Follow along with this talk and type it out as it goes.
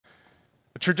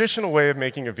traditional way of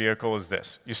making a vehicle is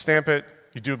this. You stamp it,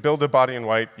 you build a body in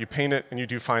white, you paint it, and you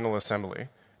do final assembly.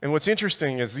 And what's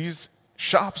interesting is these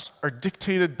shops are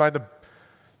dictated by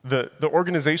the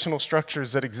organizational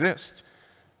structures that exist.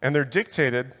 And they're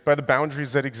dictated by the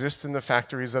boundaries that exist in the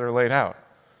factories that are laid out.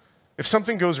 If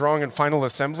something goes wrong in final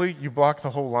assembly, you block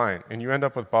the whole line, and you end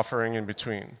up with buffering in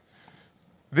between.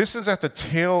 This is at the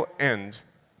tail end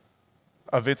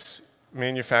of its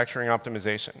manufacturing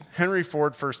optimization. Henry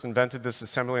Ford first invented this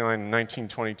assembly line in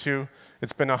 1922.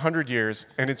 It's been 100 years,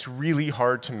 and it's really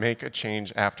hard to make a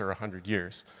change after 100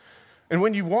 years. And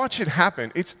when you watch it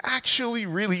happen, it's actually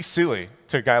really silly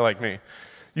to a guy like me.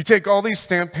 You take all these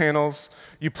stamp panels,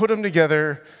 you put them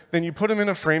together, then you put them in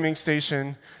a framing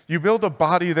station, you build a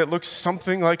body that looks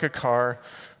something like a car,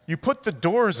 you put the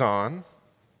doors on,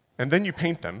 and then you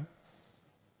paint them.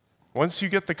 Once you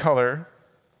get the color,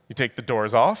 you take the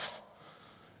doors off,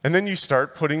 and then you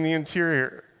start putting the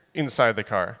interior inside the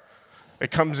car.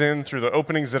 It comes in through the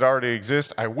openings that already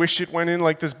exist. I wish it went in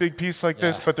like this big piece like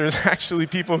this, but there's actually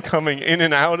people coming in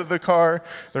and out of the car.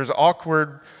 There's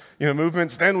awkward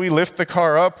movements. Then we lift the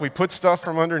car up, we put stuff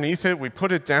from underneath it, we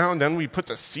put it down, then we put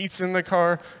the seats in the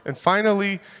car, and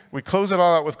finally, we close it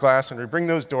all out with glass, and we bring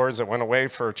those doors that went away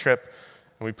for a trip,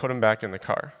 and we put them back in the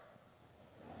car.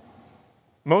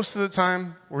 Most of the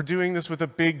time, we're doing this with a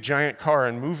big, giant car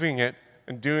and moving it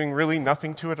and doing really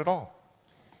nothing to it at all.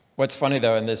 What's funny,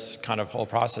 though, in this kind of whole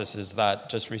process is that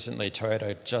just recently,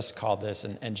 Toyota just called this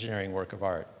an engineering work of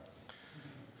art.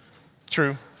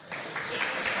 True.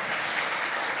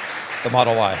 The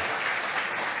Model Y.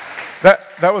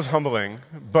 That was humbling,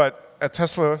 but at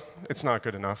Tesla, it's not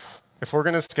good enough. If we're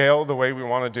going to scale the way we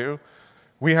want to do,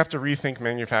 we have to rethink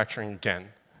manufacturing again.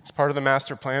 As part of the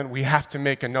master plan, we have to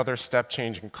make another step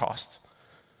change in cost.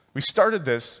 We started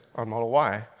this on Model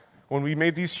Y when we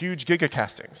made these huge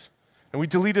gigacastings, and we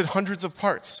deleted hundreds of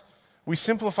parts. We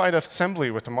simplified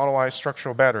assembly with the Model Y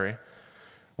structural battery,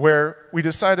 where we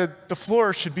decided the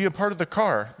floor should be a part of the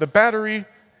car. The battery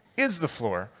is the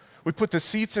floor. We put the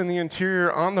seats and the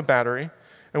interior on the battery,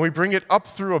 and we bring it up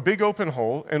through a big open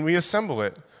hole, and we assemble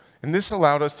it. And this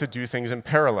allowed us to do things in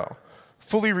parallel,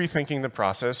 fully rethinking the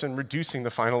process and reducing the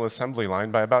final assembly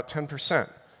line by about 10%.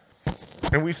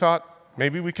 And we thought,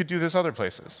 maybe we could do this other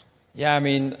places. Yeah, I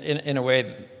mean, in a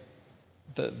way,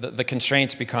 the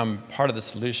constraints become part of the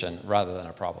solution rather than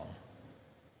a problem.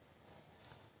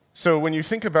 So when you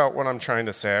think about what I'm trying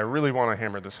to say, I really want to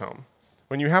hammer this home.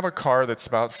 When you have a car that's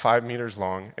about 5 meters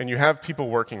long, and you have people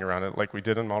working around it, like we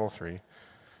did in Model 3,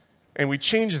 and we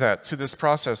change that to this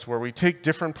process where we take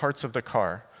different parts of the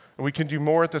car, and we can do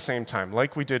more at the same time,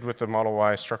 like we did with the Model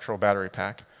Y structural battery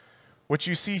pack. What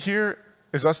you see here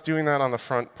is us doing that on the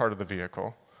front part of the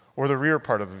vehicle, or the rear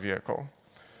part of the vehicle.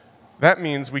 That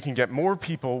means we can get more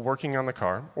people working on the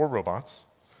car, or robots,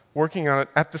 working on it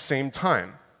at the same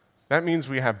time. That means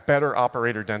we have better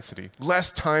operator density,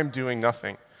 less time doing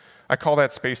nothing. I call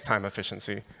that space-time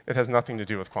efficiency. It has nothing to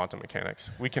do with quantum mechanics.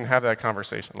 We can have that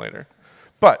conversation later.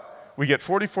 But we get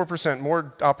 44%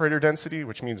 more operator density,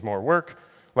 which means more work,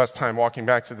 less time walking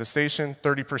back to the station,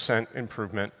 30%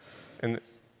 improvement in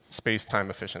space-time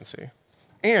efficiency.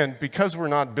 And because we're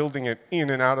not building it in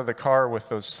and out of the car with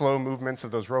those slow movements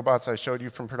of those robots I showed you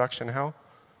from production hell,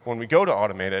 when we go to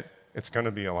automate it, it's going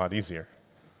to be a lot easier.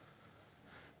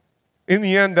 In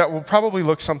the end, that will probably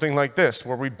look something like this,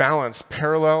 where we balance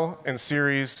parallel and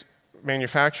series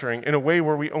manufacturing in a way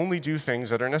where we only do things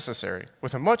that are necessary,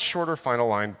 with a much shorter final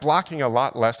line, blocking a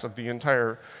lot less of the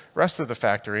entire rest of the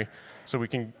factory, so we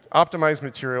can optimize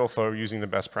material flow using the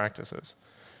best practices.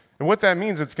 And what that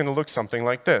means, it's going to look something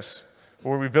like this,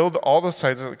 where we build all the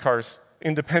sides of the cars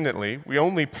independently, we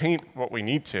only paint what we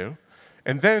need to,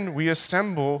 and then we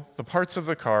assemble the parts of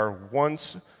the car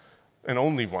once and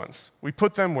only once. We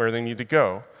put them where they need to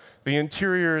go. The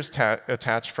interior is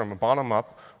attached from a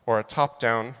bottom-up or a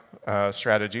top-down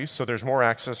strategy, so there's more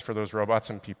access for those robots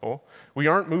and people. We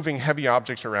aren't moving heavy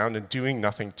objects around and doing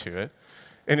nothing to it.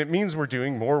 And it means we're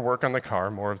doing more work on the car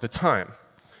more of the time.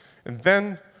 And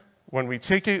then when we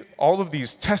take all of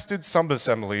these tested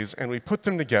sub-assemblies and we put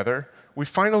them together, we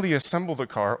finally assemble the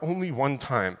car only one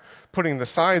time, putting the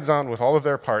sides on with all of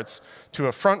their parts to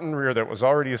a front and rear that was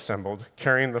already assembled,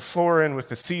 carrying the floor in with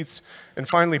the seats, and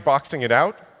finally boxing it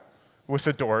out with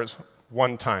the doors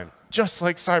one time, just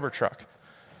like Cybertruck.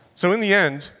 So in the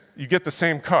end, you get the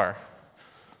same car,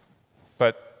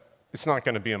 but it's not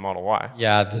going to be a Model Y.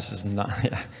 Yeah, this is not.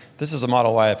 Yeah. This is a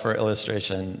Model Y for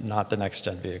illustration, not the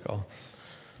next-gen vehicle.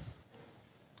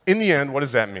 In the end, what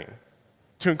does that mean?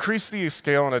 To increase the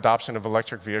scale and adoption of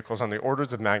electric vehicles on the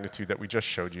orders of magnitude that we just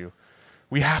showed you,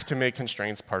 we have to make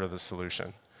constraints part of the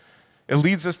solution. It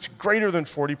leads us to greater than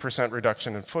 40%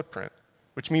 reduction in footprint,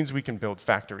 which means we can build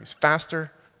factories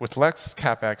faster, with less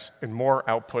CapEx and more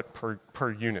output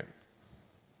per unit.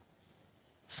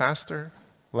 Faster,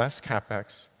 less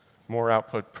CapEx, more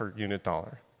output per unit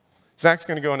dollar. Zach's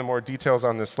going to go into more details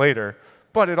on this later,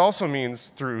 but it also means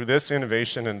through this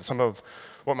innovation and some of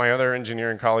what my other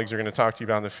engineering colleagues are going to talk to you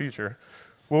about in the future,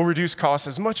 we'll reduce costs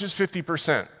as much as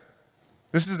 50%.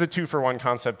 This is the 2-for-1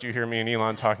 concept you hear me and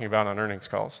Elon talking about on earnings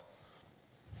calls.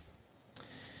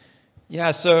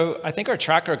 Yeah, so I think our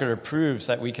track record proves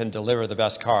that we can deliver the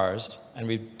best cars, and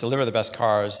we deliver the best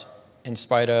cars in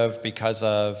spite of, because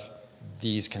of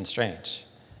these constraints.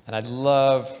 And I'd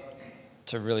love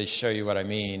to really show you what I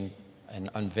mean and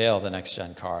unveil the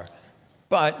next-gen car.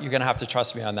 But you're going to have to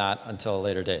trust me on that until a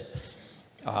later date.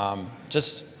 And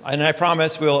I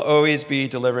promise we'll always be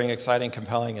delivering exciting,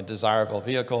 compelling, and desirable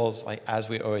vehicles, like as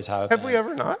we always have. Have we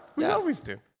ever not? We always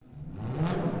do.